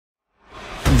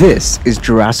This is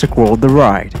Jurassic World The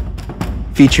Ride.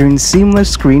 Featuring seamless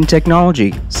screen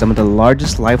technology, some of the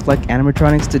largest lifelike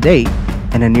animatronics to date,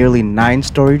 and a nearly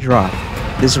 9-story drop,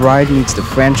 this ride meets the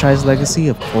franchise legacy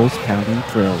of pulse-pounding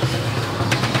thrills.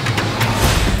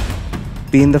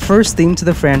 Being the first theme to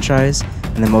the franchise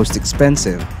and the most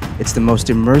expensive, it's the most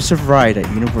immersive ride at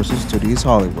Universal Studios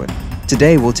Hollywood.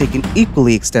 Today we'll take an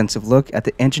equally extensive look at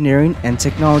the engineering and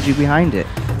technology behind it,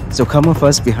 so come with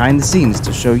us behind the scenes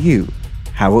to show you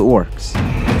how it works.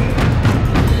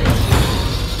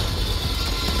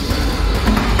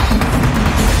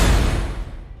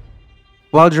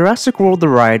 While Jurassic World The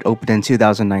Ride opened in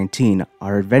 2019,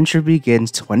 our adventure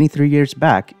begins 23 years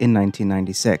back in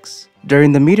 1996.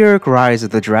 During the meteoric rise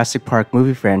of the Jurassic Park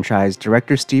movie franchise,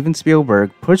 director Steven Spielberg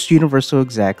pushed Universal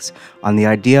execs on the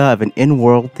idea of an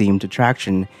in-world themed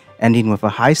attraction, ending with a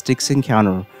high-stakes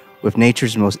encounter with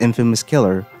nature's most infamous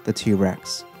killer, the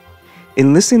T-Rex.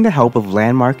 Enlisting the help of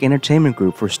Landmark Entertainment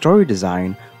Group for story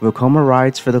design, Vekoma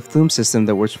Rides for the flume system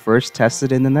that was first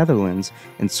tested in the Netherlands,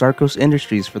 and Sarcos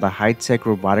Industries for the high-tech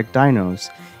robotic dinos,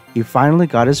 he finally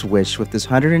got his wish with this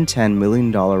 $110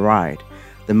 million ride,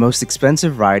 the most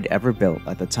expensive ride ever built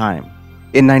at the time.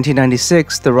 In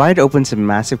 1996, the ride opened to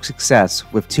massive success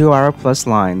with 2-hour-plus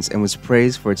lines and was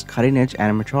praised for its cutting-edge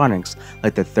animatronics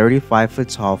like the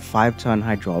 35-foot-tall 5-ton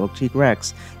hydraulic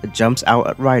T-Rex that jumps out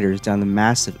at riders down the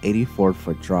massive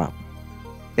 84-foot drop.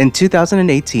 In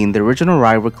 2018, the original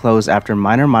ride would close after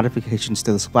minor modifications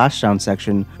to the splashdown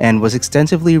section and was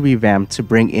extensively revamped to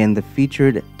bring in the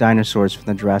featured dinosaurs from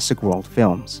the Jurassic World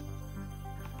films.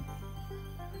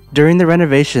 During the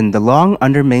renovation, the long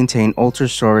under-maintained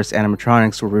Ultrasaurus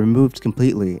animatronics were removed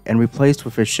completely and replaced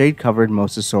with a shade-covered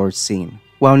Mosasaurus scene.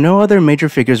 While no other major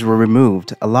figures were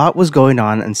removed, a lot was going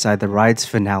on inside the ride's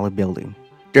finale building.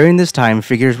 During this time,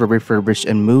 figures were refurbished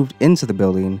and moved into the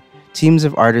building. Teams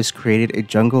of artists created a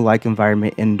jungle-like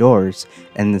environment indoors,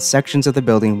 and the sections of the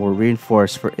building were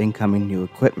reinforced for incoming new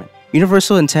equipment.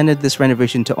 Universal intended this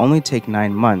renovation to only take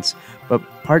 9 months, but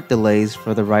part delays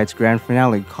for the ride's grand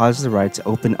finale caused the ride to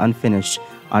open unfinished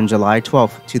on July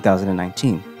 12,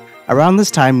 2019. Around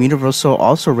this time, Universal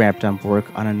also ramped up work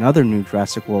on another new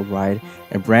Jurassic World ride,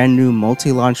 a brand new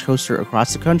multi-launch coaster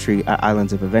across the country at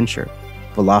Islands of Adventure,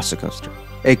 Velocicoaster.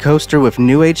 A coaster with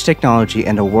new age technology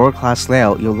and a world-class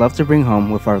layout you'll love to bring home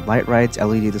with our Light Rides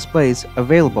LED displays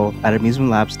available at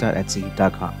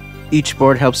amusementlabs.etsy.com. Each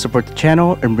board helps support the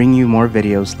channel and bring you more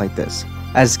videos like this.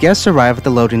 As guests arrive at the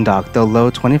loading dock, they'll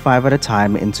load 25 at a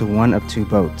time into one of 2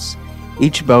 boats.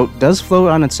 Each boat does float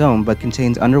on its own but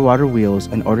contains underwater wheels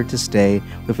in order to stay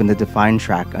within the defined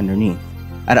track underneath.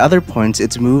 At other points,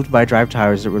 it's moved by drive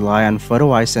towers that rely on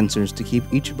photo eye sensors to keep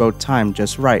each boat timed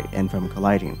just right and from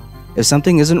colliding. If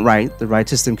something isn't right, the ride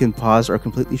system can pause or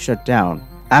completely shut down.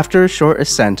 After a short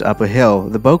ascent up a hill,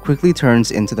 the boat quickly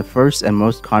turns into the first and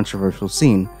most controversial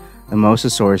scene, the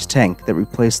Mosasaurus tank that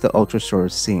replaced the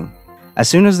Ultrasaurus scene. As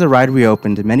soon as the ride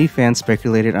reopened, many fans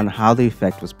speculated on how the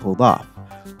effect was pulled off.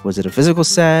 Was it a physical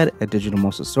set, a digital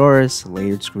Mosasaurus,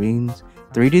 layered screens,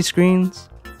 3D screens?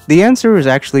 The answer is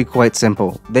actually quite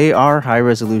simple. They are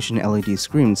high-resolution LED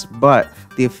screens, but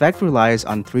the effect relies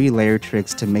on 3 layered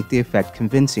tricks to make the effect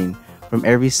convincing from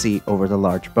every seat over the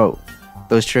large boat.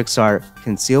 Those tricks are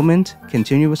concealment,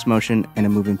 continuous motion, and a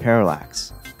moving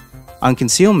parallax. On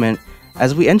concealment,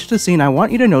 as we enter the scene, I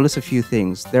want you to notice a few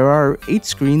things. There are 8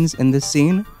 screens in this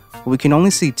scene, but we can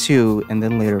only see 2 and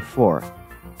then later 4.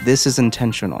 This is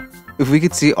intentional. If we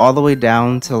could see all the way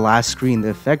down to the last screen, the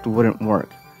effect wouldn't work.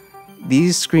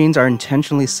 These screens are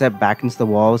intentionally set back into the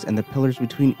walls, and the pillars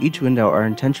between each window are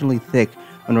intentionally thick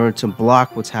in order to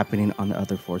block what's happening on the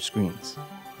other 4 screens.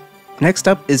 Next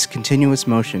up is continuous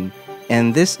motion,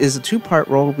 and this is a 2-part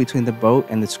role between the boat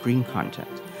and the screen content.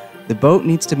 The boat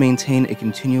needs to maintain a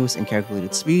continuous and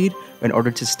calculated speed in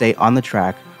order to stay on the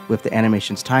track with the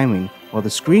animation's timing, while the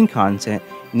screen content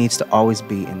needs to always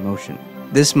be in motion.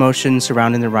 This motion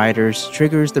surrounding the riders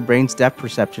triggers the brain's depth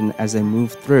perception as they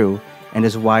move through, and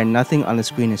is why nothing on the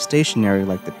screen is stationary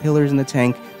like the pillars in the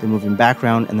tank, the moving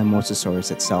background, and the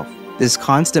Mosasaurus itself. This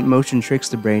constant motion tricks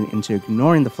the brain into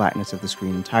ignoring the flatness of the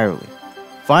screen entirely.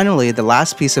 Finally, the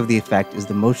last piece of the effect is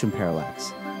the motion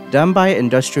parallax. Done by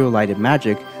Industrial Light and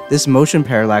Magic, this motion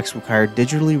parallax required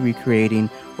digitally recreating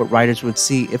what riders would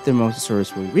see if the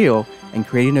Mosasaurus were real and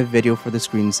creating a video for the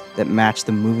screens that matched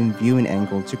the moving viewing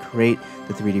angle to create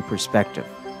the 3D perspective.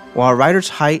 While a rider's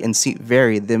height and seat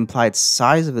vary, the implied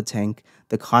size of the tank,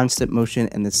 the constant motion,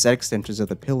 and the set extensions of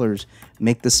the pillars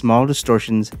make the small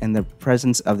distortions and the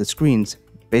presence of the screens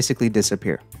basically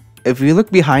disappear. If you look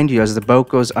behind you as the boat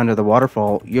goes under the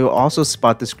waterfall, you'll also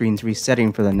spot the screens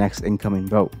resetting for the next incoming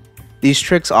boat. These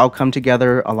tricks all come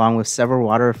together along with several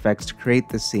water effects to create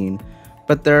this scene,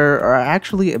 but there are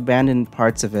actually abandoned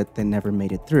parts of it that never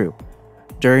made it through.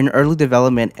 During early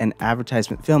development and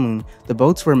advertisement filming, the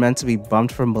boats were meant to be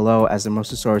bumped from below as the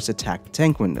Mosasaurus attacked the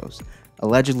tank windows.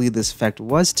 Allegedly, this effect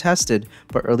was tested,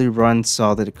 but early runs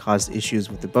saw that it caused issues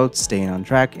with the boats staying on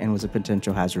track and was a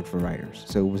potential hazard for riders,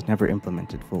 so it was never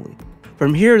implemented fully.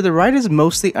 From here, the ride is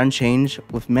mostly unchanged,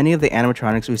 with many of the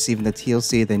animatronics receiving the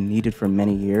TLC they needed for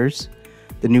many years.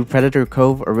 The new Predator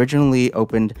Cove originally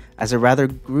opened as a rather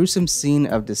gruesome scene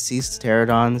of deceased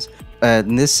pterodons,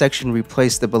 and this section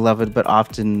replaced the beloved but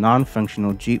often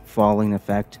non-functional Jeep falling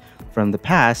effect from the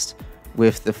past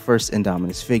with the first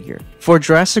Indominus figure. For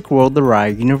Jurassic World The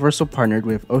Ride, Universal partnered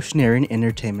with Oceanarian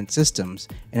Entertainment Systems,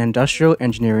 an industrial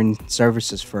engineering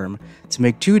services firm, to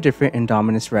make two different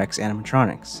Indominus Rex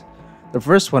animatronics. The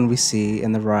first one we see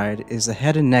in the ride is the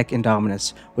head and neck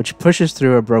Indominus, which pushes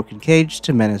through a broken cage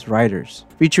to menace riders.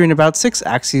 Featuring about 6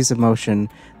 axes of motion,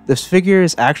 this figure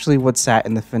is actually what sat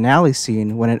in the finale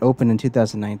scene when it opened in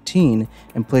 2019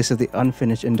 in place of the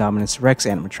unfinished Indominus Rex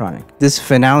animatronic. This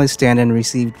finale stand-in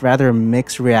received rather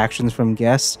mixed reactions from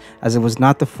guests, as it was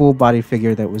not the full body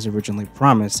figure that was originally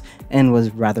promised and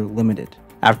was rather limited.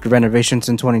 After renovations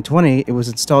in 2020, it was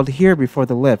installed here before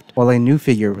the lift while a new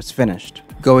figure was finished.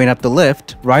 Going up the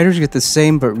lift, riders get the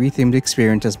same but rethemed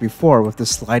experience as before with the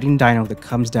sliding dino that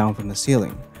comes down from the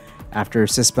ceiling. After a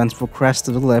suspenseful crest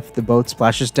of the lift, the boat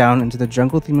splashes down into the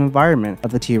jungle-themed environment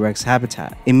of the T-Rex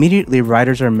habitat. Immediately,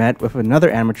 riders are met with another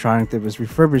animatronic that was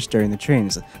refurbished during the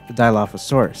trains, the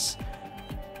Dilophosaurus.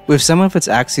 With some of its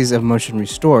axes of motion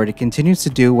restored, it continues to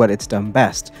do what it's done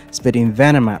best, spitting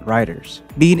venom at riders.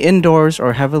 Being indoors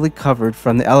or heavily covered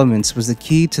from the elements was the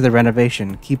key to the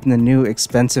renovation, keeping the new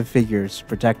expensive figures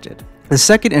protected. The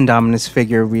second Indominus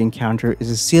figure we encounter is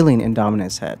a ceiling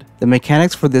Indominus head. The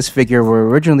mechanics for this figure were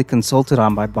originally consulted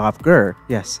on by Bob Gurr,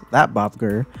 yes, that Bob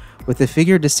Gurr, with the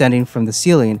figure descending from the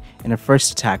ceiling in a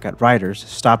first attack at riders,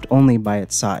 stopped only by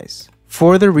its size.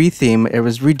 For the retheme, it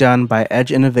was redone by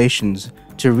Edge Innovations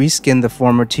to reskin the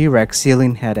former T-Rex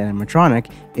ceiling head animatronic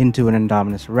into an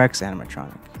Indominus Rex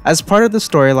animatronic. As part of the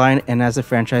storyline and as the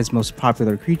franchise's most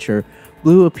popular creature,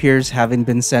 Blue appears having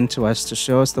been sent to us to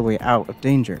show us the way out of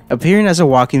danger. Appearing as a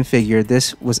walking figure,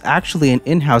 this was actually an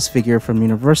in-house figure from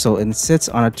Universal and sits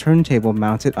on a turntable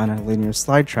mounted on a linear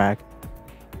slide track.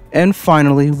 And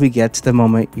finally, we get to the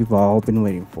moment you've all been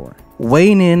waiting for.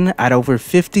 Weighing in at over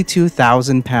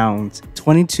 52,000 pounds,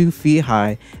 22 feet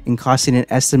high, and costing an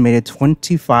estimated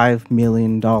 $25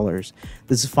 million,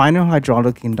 this final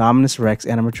hydraulic Indominus Rex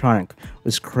animatronic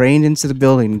was craned into the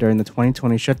building during the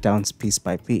 2020 shutdowns piece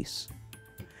by piece.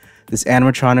 This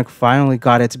animatronic finally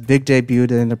got its big debut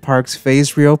in the park's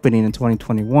phased reopening in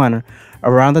 2021,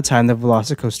 around the time the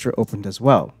Velocicoaster opened as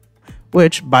well.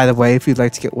 Which, by the way, if you'd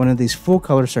like to get one of these full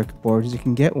color circuit boards, you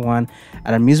can get one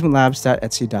at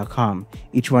amusementlabs.etsy.com.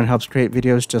 Each one helps create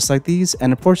videos just like these,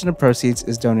 and a portion of proceeds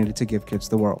is donated to Give Kids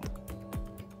the World.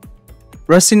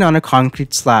 Resting on a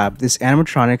concrete slab, this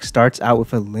animatronic starts out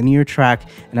with a linear track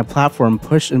and a platform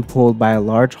pushed and pulled by a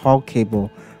large haul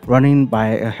cable running by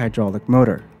a hydraulic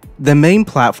motor. The main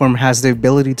platform has the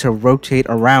ability to rotate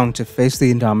around to face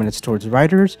the Indominus towards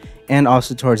riders and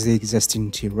also towards the existing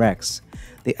T-Rex.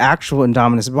 The actual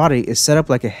Indominus body is set up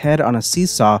like a head on a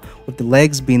seesaw, with the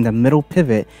legs being the middle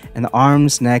pivot and the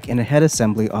arms, neck, and a head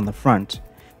assembly on the front.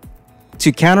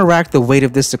 To counteract the weight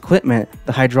of this equipment,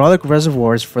 the hydraulic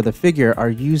reservoirs for the figure are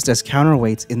used as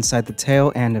counterweights inside the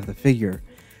tail end of the figure.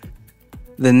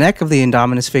 The neck of the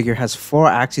Indominus figure has 4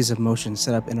 axes of motion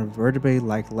set up in a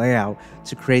vertebrae-like layout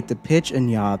to create the pitch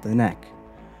and yaw of the neck.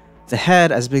 The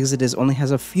head, as big as it is, only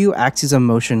has a few axes of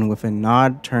motion with a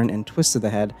nod, turn, and twist of the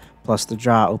head, plus the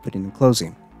jaw opening and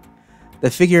closing. The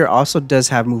figure also does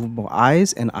have movable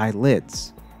eyes and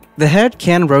eyelids. The head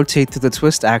can rotate through the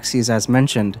twist axes as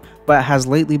mentioned, but has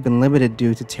lately been limited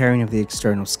due to tearing of the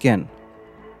external skin.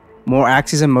 More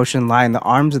axes of motion lie in the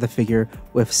arms of the figure,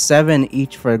 with 7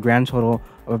 each for a grand total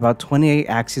of about 28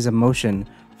 axes of motion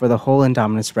for the whole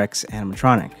Indominus Rex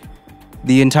animatronic.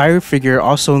 The entire figure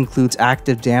also includes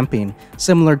active damping,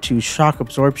 similar to shock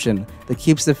absorption, that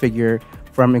keeps the figure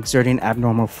from exerting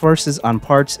abnormal forces on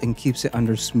parts and keeps it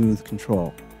under smooth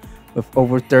control. With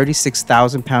over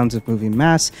 36,000 pounds of moving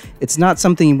mass, it's not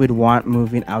something you would want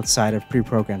moving outside of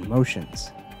pre-programmed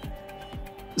motions.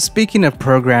 Speaking of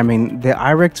programming, the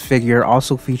IREX figure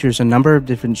also features a number of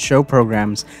different show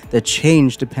programs that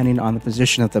change depending on the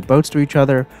position of the boats to each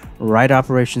other, ride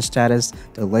operation status,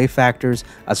 delay factors,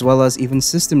 as well as even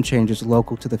system changes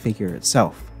local to the figure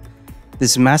itself.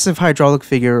 This massive hydraulic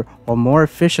figure, while more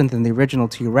efficient than the original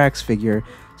T-Rex figure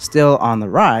still on the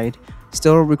ride,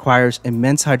 still requires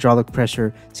immense hydraulic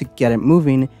pressure to get it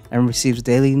moving and receives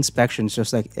daily inspections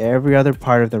just like every other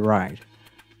part of the ride.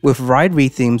 With ride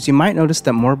rethemes, you might notice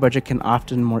that more budget can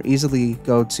often more easily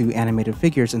go to animated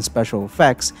figures and special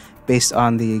effects based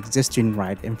on the existing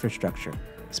ride infrastructure.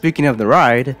 Speaking of the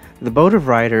ride, the boat of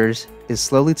riders is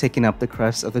slowly taking up the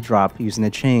crest of the drop using a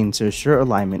chain to assure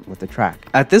alignment with the track.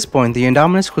 At this point, the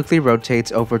Indominus quickly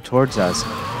rotates over towards us,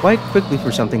 quite quickly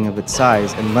for something of its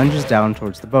size, and lunges down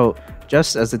towards the boat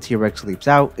just as the T-Rex leaps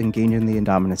out, engaging the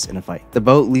Indominus in a fight. The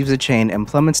boat leaves the chain and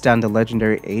plummets down the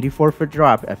legendary 84-foot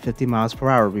drop at 50 miles per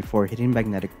hour before hitting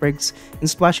magnetic brakes and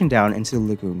splashing down into the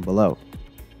lagoon below.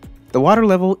 The water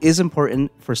level is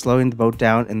important for slowing the boat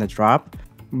down in the drop,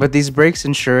 but these brakes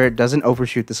ensure it doesn't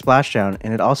overshoot the splashdown,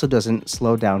 and it also doesn't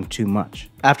slow down too much.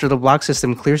 After the block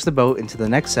system clears the boat into the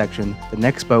next section, the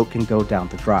next boat can go down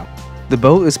the drop. The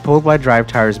boat is pulled by drive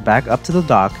tires back up to the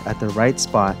dock at the right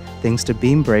spot thanks to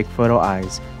beam brake photo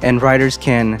eyes, and riders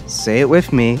can, say it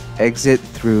with me, exit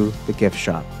through the gift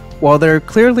shop. While there are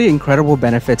clearly incredible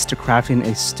benefits to crafting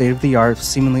a state-of-the-art,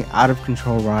 seemingly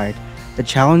out-of-control ride, the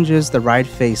challenges the ride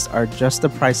faced are just the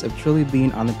price of truly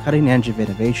being on the cutting edge of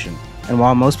innovation. And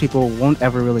while most people won't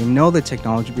ever really know the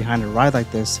technology behind a ride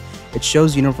like this, it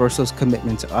shows Universal's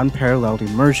commitment to unparalleled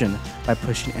immersion by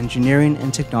pushing engineering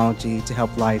and technology to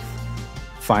help life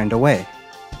find a way.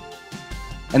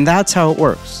 And that's how it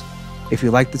works. If you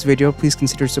like this video, please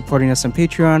consider supporting us on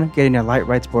Patreon, getting a light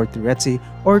rides board through Etsy,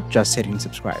 or just hitting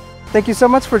subscribe. Thank you so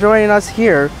much for joining us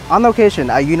here on location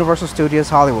at Universal Studios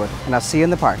Hollywood, and I'll see you in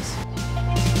the parks.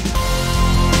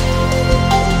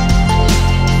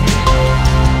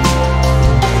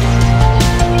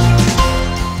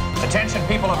 Attention,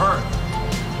 people of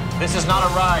Earth. This is not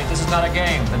a ride. This is not a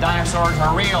game. The dinosaurs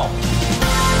are real.